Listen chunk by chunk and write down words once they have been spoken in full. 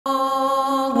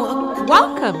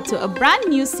Welcome to a brand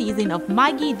new season of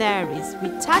MAGGI Diaries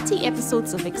with 30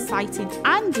 episodes of exciting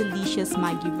and delicious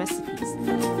MAGGI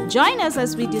recipes. Join us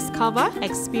as we discover,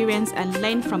 experience and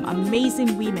learn from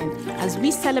amazing women as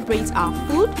we celebrate our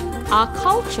food, our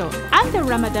culture and the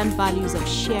Ramadan values of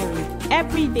sharing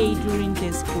every day during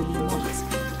this holy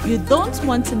month. You don't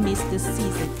want to miss this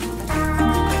season.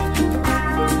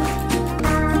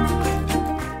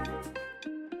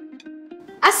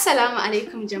 Assalamu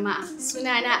alaikum jama'a,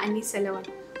 sunana Anisa Lawal.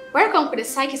 Barkanku da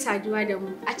sake saduwa da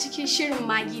mu a cikin shirin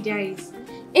MAGGI Diaries,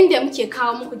 inda muke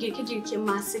kawo muku girke-girke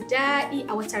masu daɗi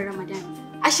a watan Ramadan.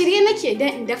 A shirye nake don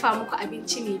in dafa muku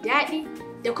abinci mai daɗi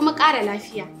da kuma ƙara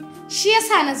lafiya. Shi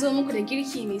yasa na zo muku da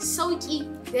girki mai sauƙi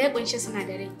da ya ƙunshi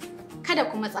sinadarai. Kada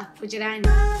ku matsa, ku jira ni.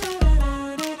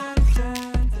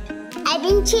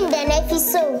 Abincin da na fi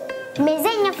so, me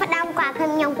zan yi faɗa muku akan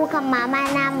miyan kukan mama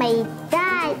na mai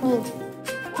daɗi.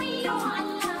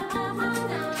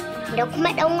 Da kuma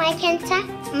ɗan wakenta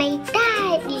mai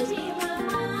daɗi.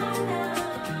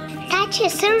 Ta ce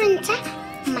sirrinta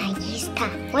Maggi Star,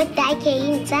 wadda ake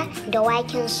yin ta da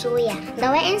waken soya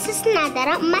da wa'yansu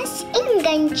sinadaran masu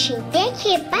inganci da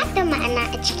yake ba da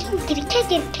ma'ana a cikin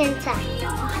girke-girkenta.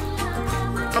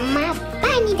 Amma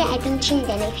ba ni da abincin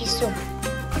da na fi so.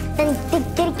 Dan duk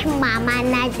girkin mama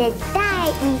na da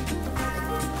daɗi.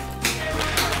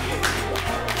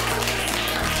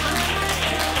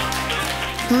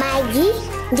 Maggi,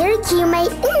 girki mai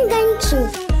inganci.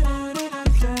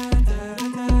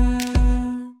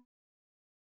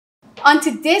 On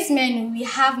today's menu, we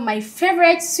have my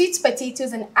favorite sweet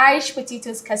potatoes and Irish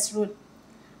potatoes casserole.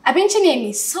 Abinci ne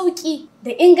mai sauƙi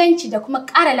da inganci da kuma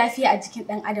ƙara lafiya a jikin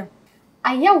ɗan adam.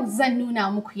 A yau zan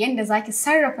nuna muku yadda zaki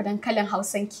sarrafa dankalin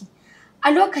Hausanki a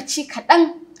lokaci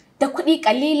kaɗan da kuɗi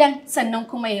ƙalilan sannan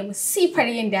kuma ya musifar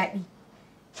yin daɗi.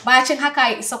 Bacin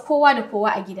haka ya isa kowa da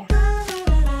kowa a gida.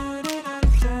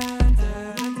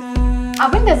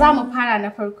 Abinda za mu fara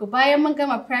na farko bayan mun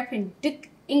gama prepping duk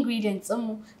ingredients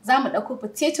ɗinmu, za mu ɗauko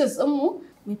potatoes ɗinmu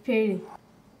mu fere.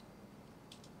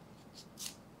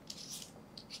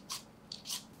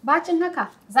 Bacin haka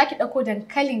za ki ɗauko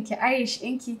dankalinki Irish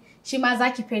ɗinki shi ma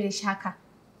za ki fere shi haka.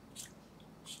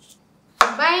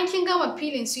 Bayan kin gama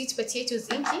peeling sweet potatoes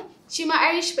ɗinki, shi ma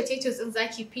Irish potatoes ɗin za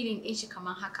ki peeling ɗin shi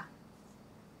kamar haka.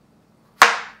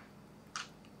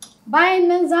 Bayan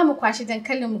nan za mu kwashi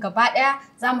dankalinmu gaba ɗaya,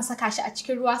 za mu saka shi a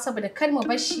cikin ruwa saboda kar mu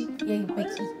bar shi ya yi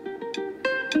baƙi.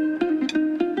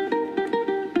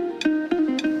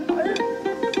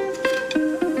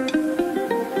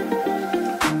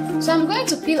 So I'm going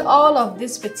to peel all of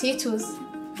these potatoes.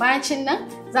 Bayan cin nan,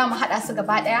 za mu haɗa su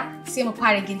gaba ɗaya sai mu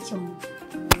fara girkinmu.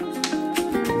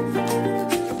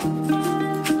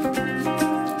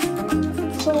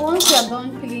 So once you are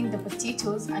done peeling the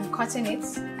potatoes and cutting it,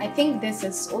 I think this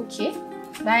is okay.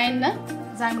 Bayan nan,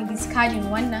 za mu discarding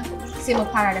wannan sai mu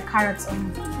fara da carrots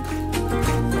ɗinmu.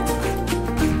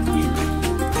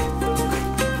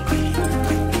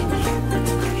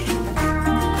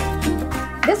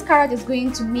 This carrot is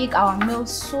going to make our meal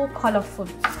so colorful.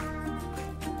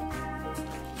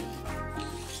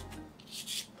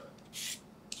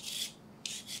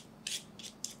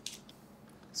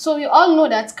 So we all know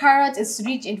that carrot is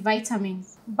rich in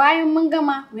vitamins. Bayan mun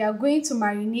gama, we are going to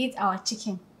marinate our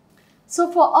chicken.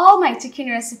 So for all my chicken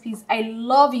recipes, I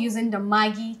love using the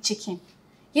MAGGI chicken.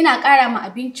 Yana ƙara ma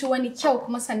abinci wani kyau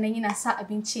kuma sannan yana sa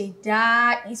abinci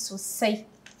ya daɗi sosai.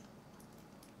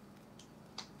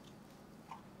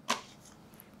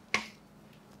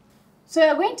 So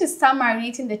we're going to start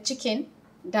marinating the chicken,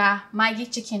 the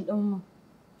MAGGI chicken ɗinmu.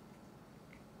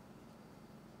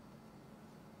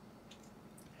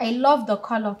 I love the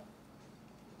color.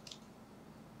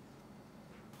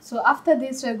 So after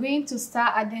this, we're going to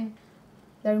start adding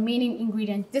the remaining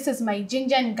ingredients. This is my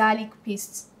ginger and garlic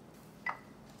paste.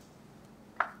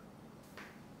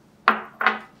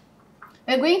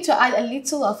 We're going to add a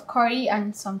little of curry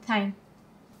and some thyme.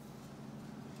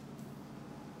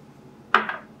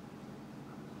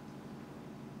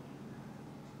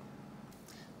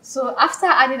 So after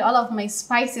adding all of my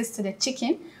spices to the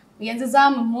chicken, yanzu za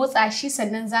mu motsa shi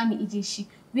sannan za mu ije shi.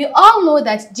 We all know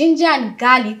that ginger and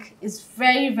garlic is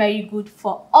very good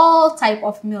for all type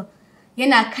of meal.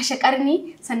 Yana kashe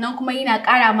ƙarni sannan kuma yana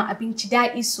ƙara ma abinci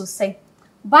daɗi sosai.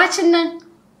 Bacin nan,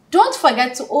 don't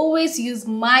forget to always use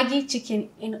MAGGI chicken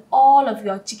in all of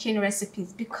your chicken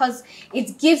recipes because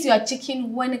it gives your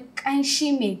chicken wani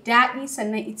ƙanshi mai daɗi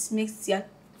sannan it makes your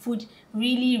food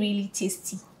really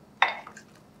tasty.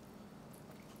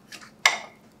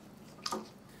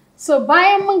 So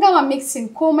bayan mun gama mixing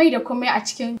komai da komai a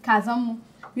cikin kazanmu,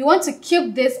 we want to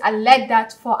keep this and let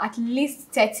that for at least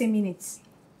 30 minutes.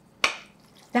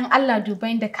 Dan Allah duba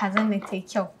inda kazan nan tayi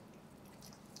kyau.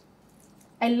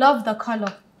 I love the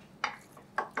color.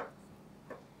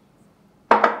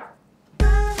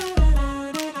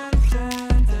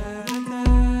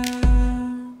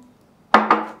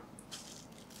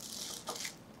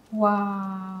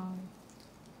 Wow.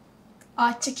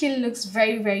 Our chicken looks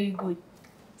very good.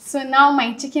 So now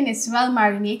my chicken is well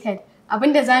marinated.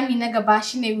 Abinda zamu yi na gaba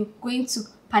shine we're going to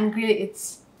pan grill it.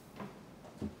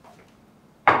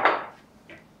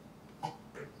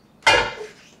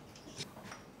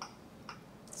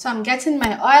 So I'm getting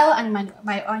my oil and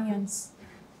my onions.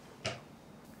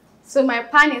 So my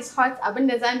pan is hot.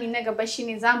 Abinda zamu yi na gaba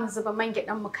shine zamu zuba man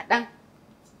gyaɗan mu kaɗan.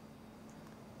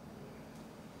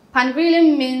 Pan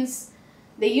grilling means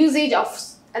the usage of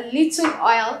a little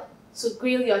oil to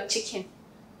grill your chicken.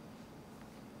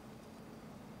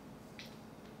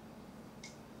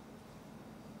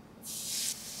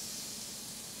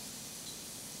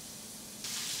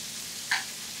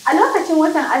 A lokacin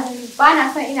watan azumi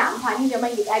bana son ina amfani da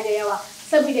man gyaɗa da yawa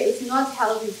saboda it's not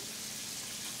healthy.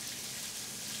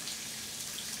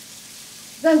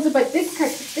 Zan zuba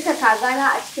duka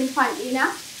kazana a cikin pan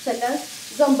ɗina sannan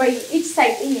zan bari each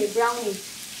side ɗin ya browning.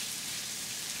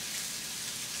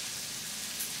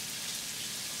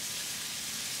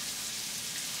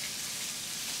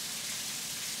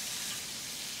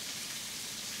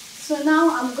 So now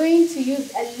I'm going to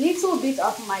use a little bit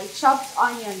of my chopped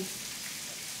onions.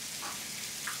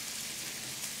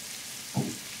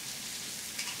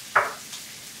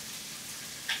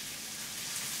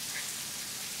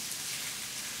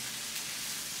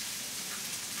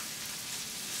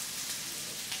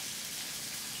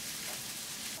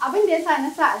 Abin da yasa na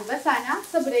sa albasa na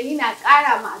saboda yana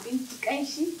ƙara ma abinci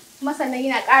ƙanshi kuma sannan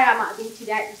yana ƙara ma abinci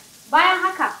daɗi. Bayan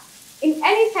haka, in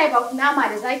any type of nama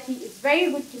da zaki it's very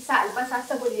good ki sa albasa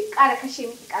saboda ya ƙara kashe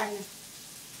miki ƙarnin.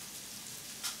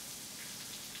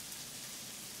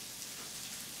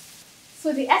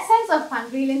 So the essence of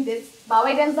pan grilling this ba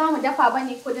wai dan zamu dafa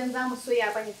bane ko dan zamu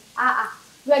soya bane. A'a,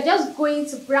 we are just going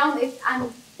to brown it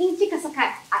and in kika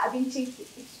saka a abincinki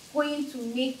it's going to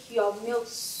make your meal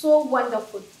so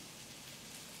wonderful.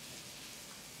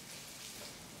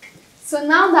 So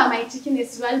now that my chicken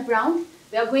is well browned,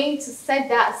 we are going to set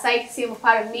that aside sai mu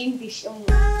fara main dish ɗinmu.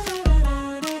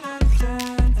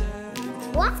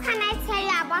 What can I tell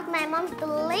you about my mom's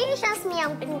delicious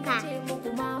miyang kuka?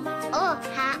 Oh,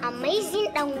 her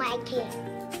amazing danwake.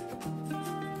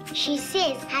 She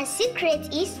says her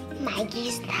secret is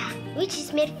MAGGI Star, which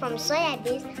is made from soya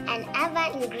beans and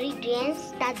other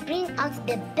ingredients that bring out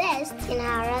the best in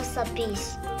her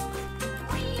recipes.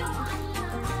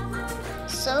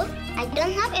 So, I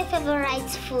don't have a favorite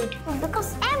food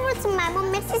because everything my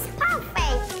mom makes is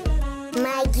perfect.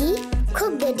 MAGGI,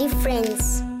 cook the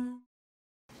difference.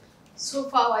 So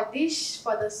for our dish,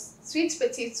 for the sweet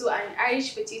potato and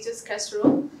Irish potatoes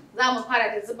casserole, za mu fara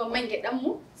da zuba man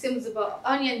gyaɗanmu, sai mu zuba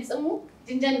onions ɗinmu,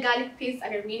 ginger and garlic paste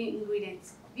and the remaining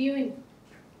ingredients. Viewing.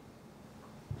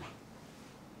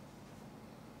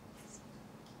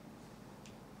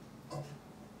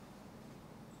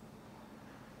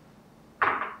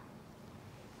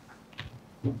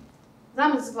 Za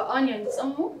mu zuba onions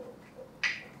ɗinmu,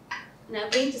 and I'm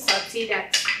going to saute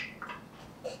that.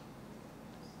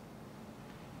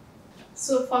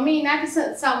 So for me, na fi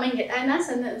son sa man gyaɗa na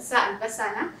sannan in sa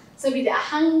albasa na saboda a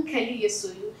hankali ya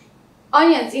soyu.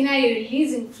 Onions ina yi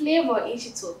releasing flavor in shi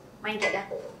to man gyaɗa.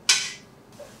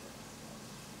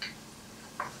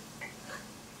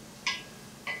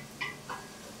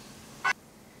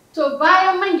 To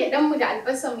bayan man gyaɗanmu da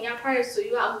albasanmu ya fara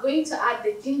soyuwa, I'm going to add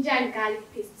the ginger and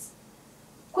garlic paste.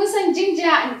 Kun san ginger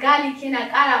and garlic yana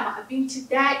ƙara ma abinci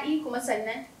daɗi kuma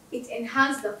sannan it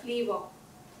enhances the flavor.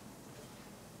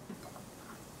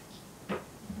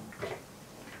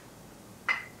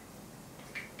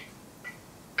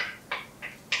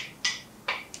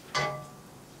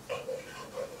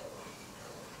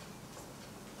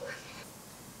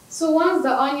 So once the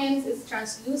onions is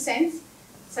translucent,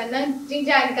 sannan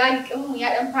ginger and garlic ɗinmu ya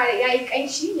yi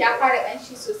ƙanshi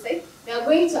sosai, we are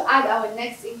going to add our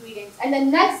next ingredients. And the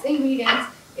next ingredient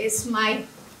is my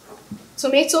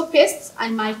tomato paste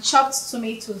and my chopped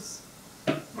tomatoes.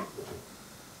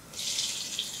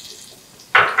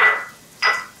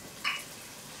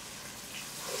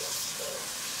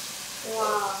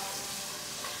 Wow.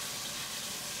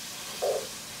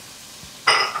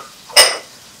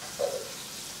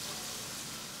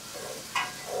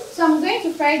 So I'm going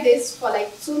to fry this for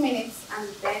like 2 minutes and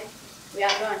then we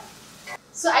are done.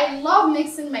 So I love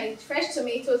mixing my fresh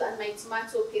tomatoes and my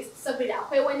tomato paste saboda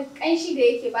akwai wani ƙanshi da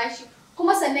yake bashi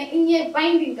kuma sannan in yi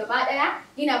binding gaba ɗaya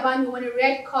yana bani wani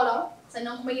red color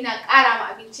sannan kuma yana ƙara ma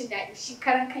abincin daɗi shi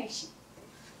karan kanshi.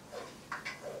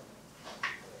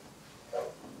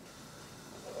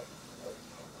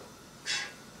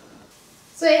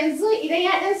 So yanzu idan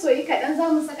ya ɗan soyi kaɗan za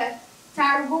mu saka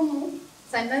tarugunmu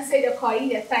sannan sai da curry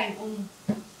da thyme ɗinmu.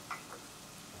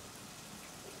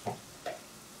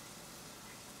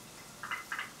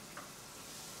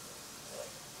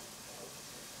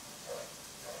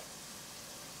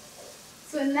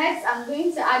 So next I'm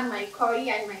going to add my curry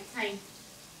and my thyme.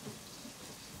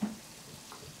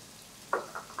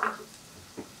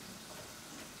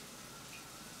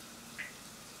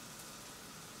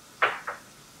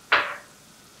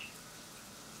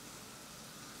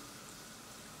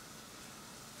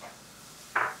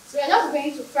 So we're just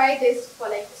going to fry this for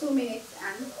like 2 minutes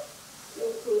and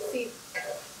we'll proceed.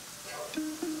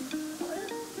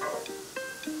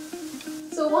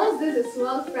 So once this is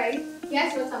well fried,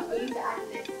 here's what I'm going to add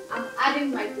next. I'm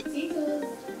adding my potatoes.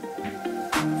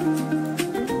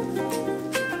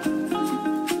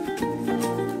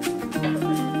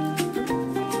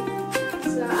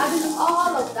 So I'm adding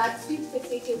all of that sweet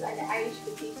potatoes and the Irish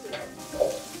potatoes.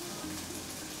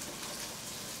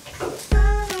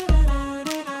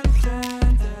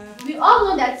 We all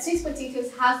know that sweet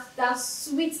potatoes has that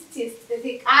sweet taste that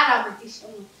they add on the dish.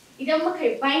 Idan muka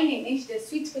yi binding din shi da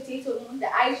sweet potato the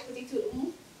Irish potato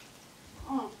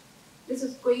this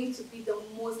is going to be the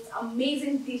most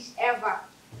amazing dish ever.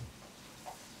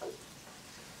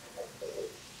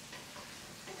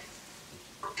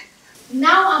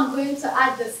 Now I'm going to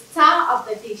add the star of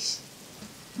the dish.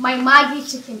 My Maggi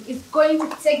chicken is going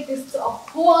to take this to a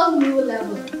whole new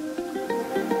level.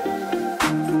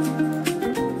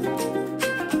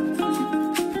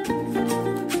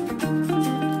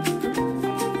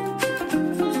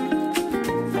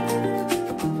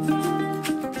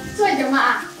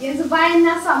 Jama'a yanzu bayan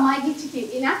na sa Maggi chicken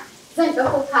ina zan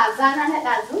dauko kaza na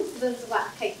dazu zan zuba a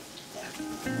kai.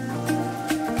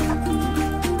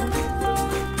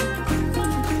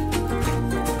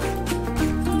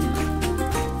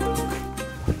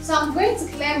 So I'm going to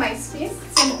clear my space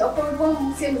sai mu dauko ruwan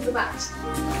mu sai mu zuba a ciki.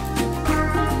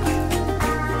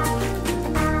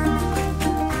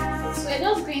 So we're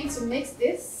just going to mix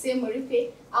this sai mu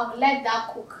rufe and let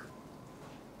that cook.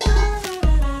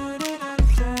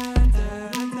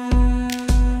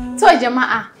 So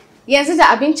jama'a, yanzu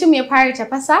da abincin mu ya fara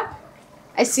tafasa,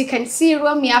 as you can see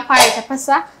ruwan mu ya fara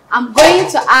tafasa, I'm going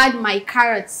to add my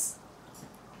carrots.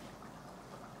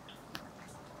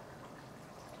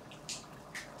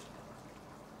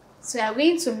 So we are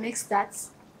going to mix that.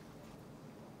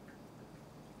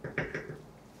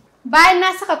 Bayan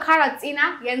na saka carrots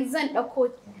ina, yanzu zan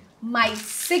dauko my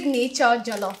signature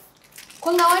jollof.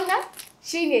 Kun ga wannan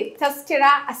shine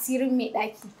taskira asirin mai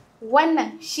daki.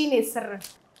 Wannan shine sirrin.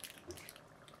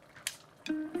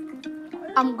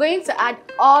 I'm going to add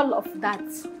all of that.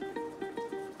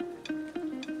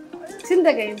 Tun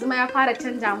daga yanzu ma ya fara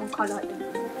canja mun color din.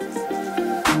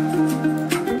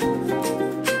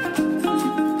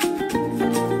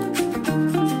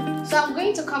 So I'm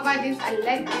going to cover this and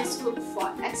let this cook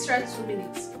for extra 2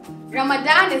 minutes.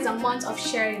 Ramadan is a month of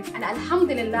sharing, and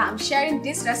alhamdulillah I'm sharing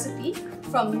this recipe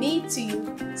from me to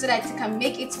you so that you can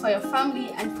make it for your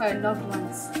family and for your loved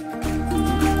ones.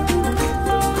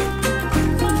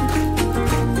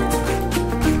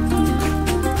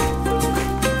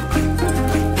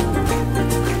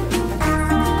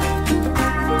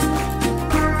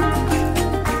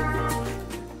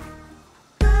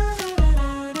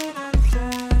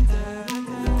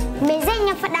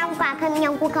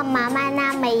 Kukan mama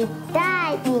na mai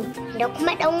daɗi da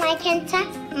kuma ɗan wakenta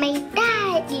mai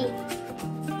daɗi.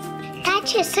 Ta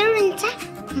ce sirrinta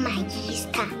Maggi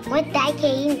star wadda ake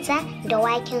yin ta da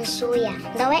waken soya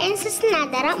da wa'yansu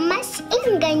sinadaran masu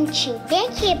inganci da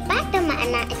yake ba da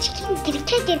ma'ana a cikin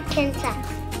girke-girkenta.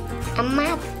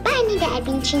 Amma ba ni da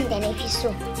abincin da na fi so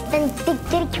don duk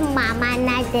girkin mama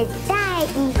na da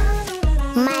daɗi.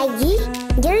 Maggi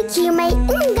girki mai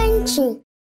inganci.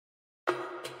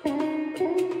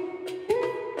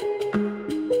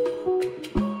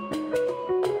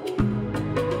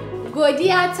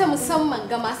 Godiya ta musamman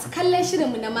ga masu kallon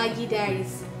shirinmu na MAGGI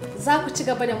Diaries. Za ku ci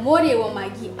gaba da morewa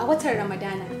Maggi a watan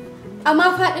Ramadana,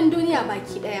 amma faɗin duniya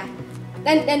baki ɗaya.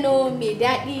 Ɗanɗano mai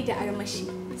daɗi da armashi.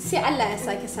 Sai Allah ya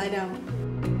sake sada mu.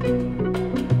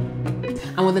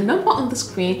 And with the number on the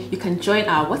screen, you can join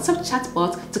our WhatsApp chat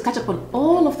bot to catch up on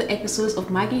all of the episodes of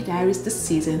MAGGI Diaries this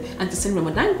season and to send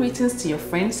Ramadan greetings to your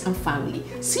friends and family.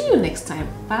 See you next time.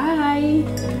 Bye!